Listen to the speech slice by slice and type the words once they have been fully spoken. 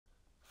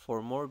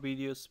For more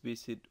videos,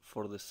 visit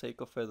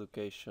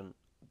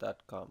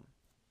forthesakeofeducation.com.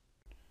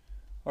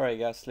 Alright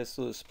guys, let's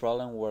do this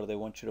problem where they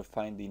want you to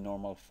find the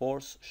normal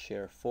force,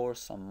 shear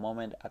force, and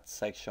moment at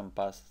section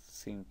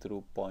passing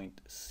through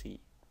point C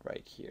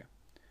right here.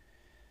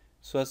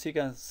 So as you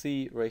can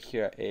see right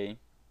here at A,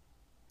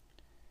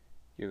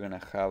 you're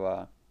gonna have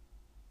a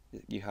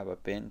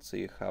pin, so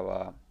you have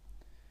a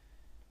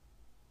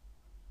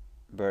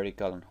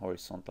vertical and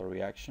horizontal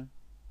reaction.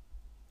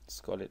 Let's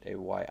call it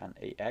AY and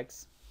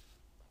AX.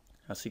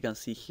 As you can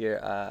see here,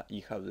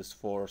 you have this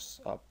force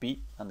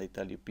P, and they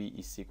tell you P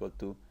is equal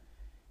to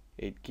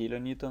 8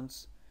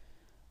 kilonewtons,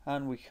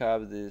 and we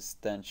have this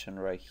tension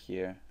right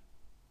here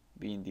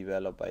being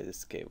developed by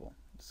this cable.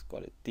 Let's call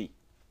it T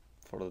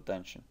for the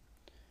tension.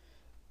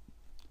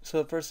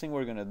 So the first thing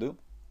we're gonna do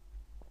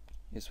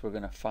is we're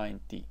gonna find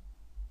T.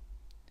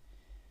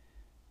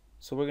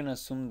 So we're gonna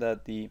assume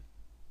that the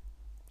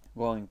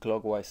going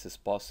clockwise is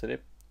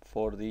positive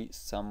for the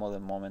sum of the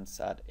moments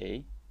at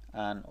A,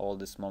 and all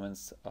these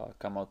moments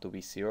come out to be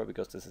 0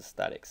 because this is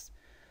statics.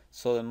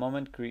 So the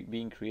moment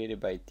being created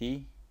by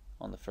T,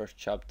 on the first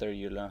chapter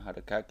you learn how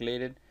to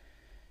calculate it.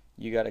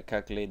 You gotta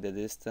calculate the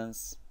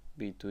distance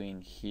between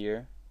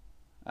here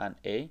and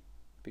A,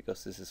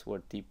 because this is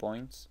where T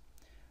points,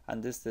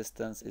 and this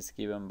distance is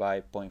given by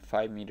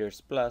 0.5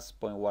 meters plus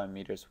 0.1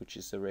 meters, which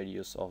is the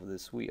radius of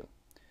this wheel.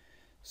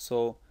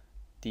 So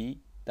T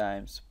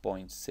times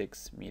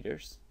 0.6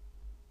 meters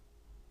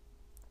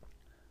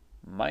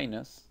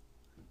minus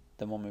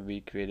the moment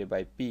being created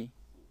by P,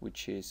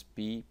 which is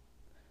P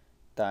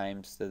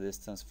times the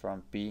distance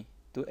from P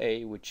to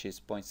A, which is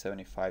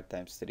 0.75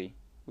 times 3,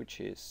 which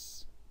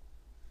is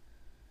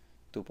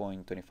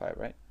 2.25,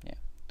 right? Yeah,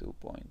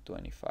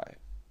 2.25,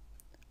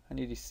 and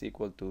it is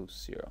equal to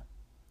 0.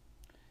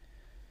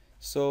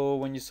 So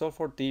when you solve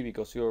for T,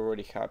 because you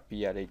already have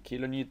P at 8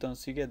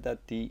 kilonewtons, you get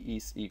that T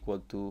is equal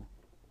to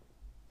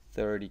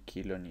 30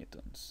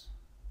 kilonewtons.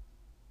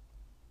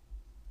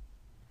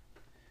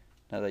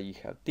 Now that you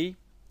have T,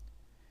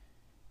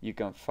 you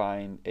can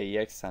find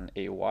AX and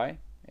AY,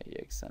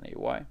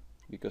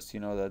 because you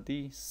know that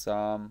the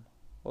sum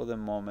of the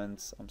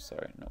moments,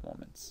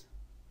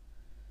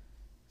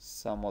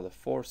 sum of the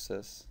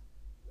forces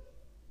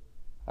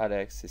at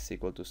X is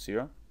equal to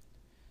 0.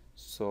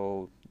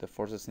 So the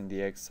forces in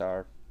the X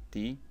are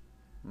T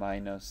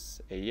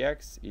minus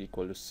AX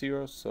equal to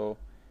 0, so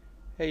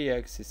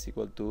AX is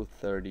equal to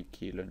 30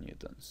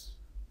 kilonewtons.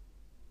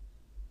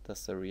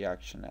 That's the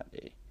reaction at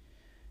A.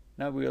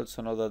 Now we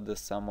also know that the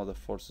sum of the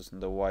forces on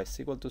the Y is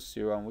equal to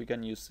 0, and we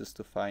can use this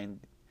to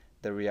find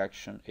the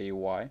reaction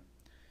AY.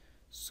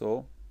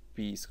 So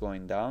P is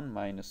going down,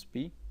 minus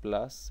P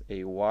plus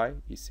AY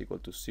is equal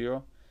to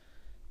 0.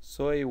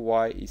 So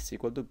AY is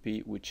equal to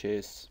P, which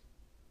is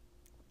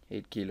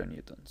 8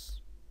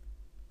 kilonewtons.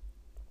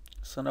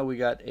 So now we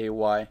got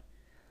AY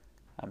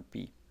and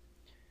P.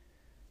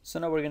 So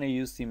now we're going to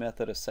use the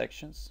method of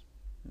sections,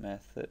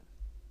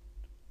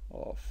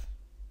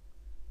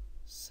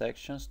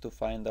 to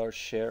find our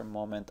shear,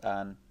 moment,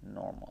 and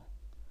normal.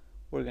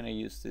 We're going to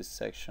use this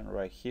section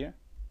right here.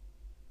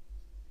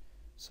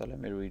 So let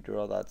me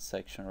redraw that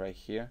section right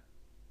here.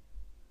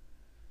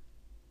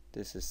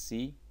 This is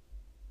C.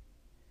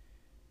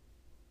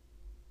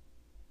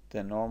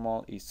 The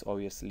normal is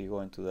obviously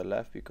going to the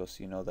left, because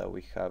you know that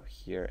we have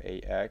here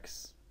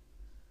AX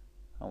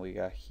and we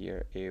got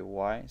here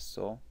AY,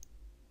 so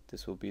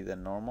this will be the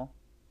normal.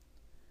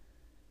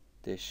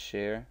 The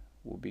shear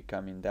will be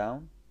coming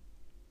down,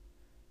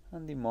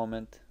 and the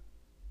moment,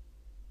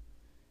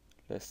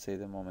 let's say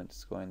the moment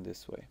is going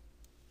this way.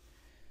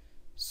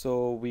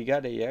 So we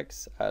got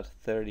AX at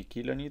 30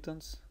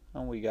 kilonewtons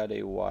and we got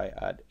AY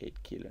at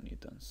 8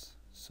 kilonewtons.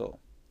 So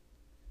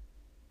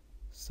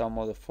sum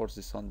of the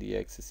forces on the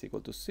X is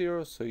equal to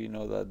 0, so you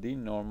know that the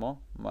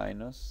normal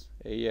minus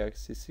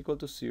AX is equal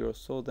to 0,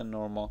 so the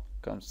normal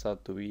comes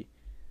out to be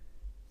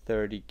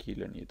 30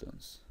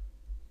 kilonewtons.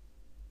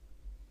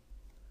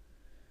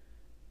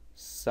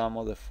 Sum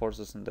of the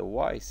forces on the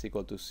Y is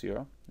equal to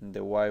 0. In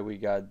the Y we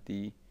got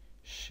the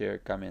shear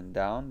coming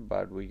down,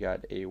 but we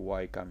got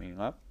AY coming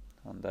up,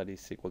 and that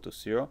is equal to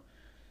 0.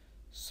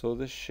 So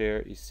the shear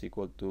is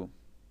equal to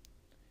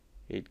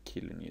 8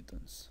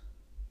 kilonewtons.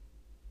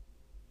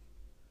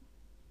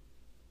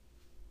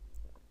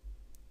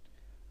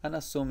 And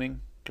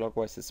assuming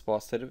clockwise is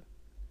positive,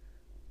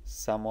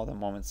 sum of the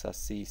moments at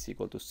C is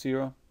equal to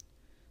 0.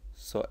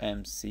 So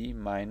MC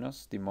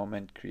minus the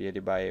moment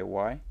created by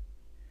AY,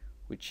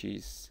 which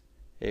is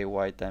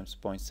AY times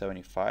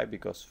 0.75,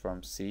 because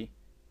from C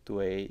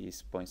to A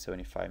is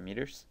 0.75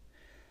 meters.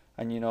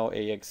 And you know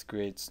AX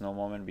creates no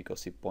moment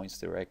because it points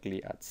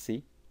directly at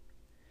C.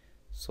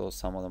 So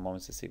sum of the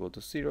moments is equal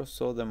to 0,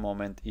 so the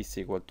moment is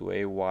equal to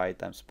AY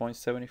times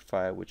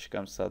 0.75, which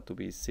comes out to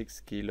be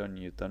 6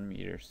 kilonewton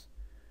meters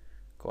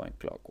going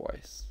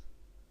clockwise.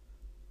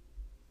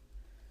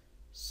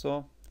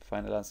 So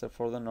final answer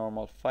for the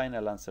normal,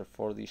 final answer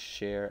for the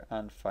shear,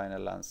 and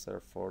final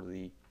answer for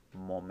the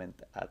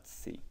moment at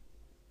C.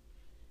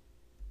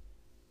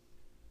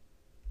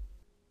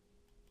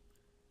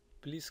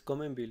 Please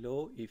comment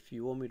below if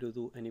you want me to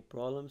do any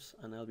problems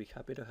and I'll be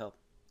happy to help.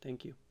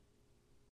 Thank you.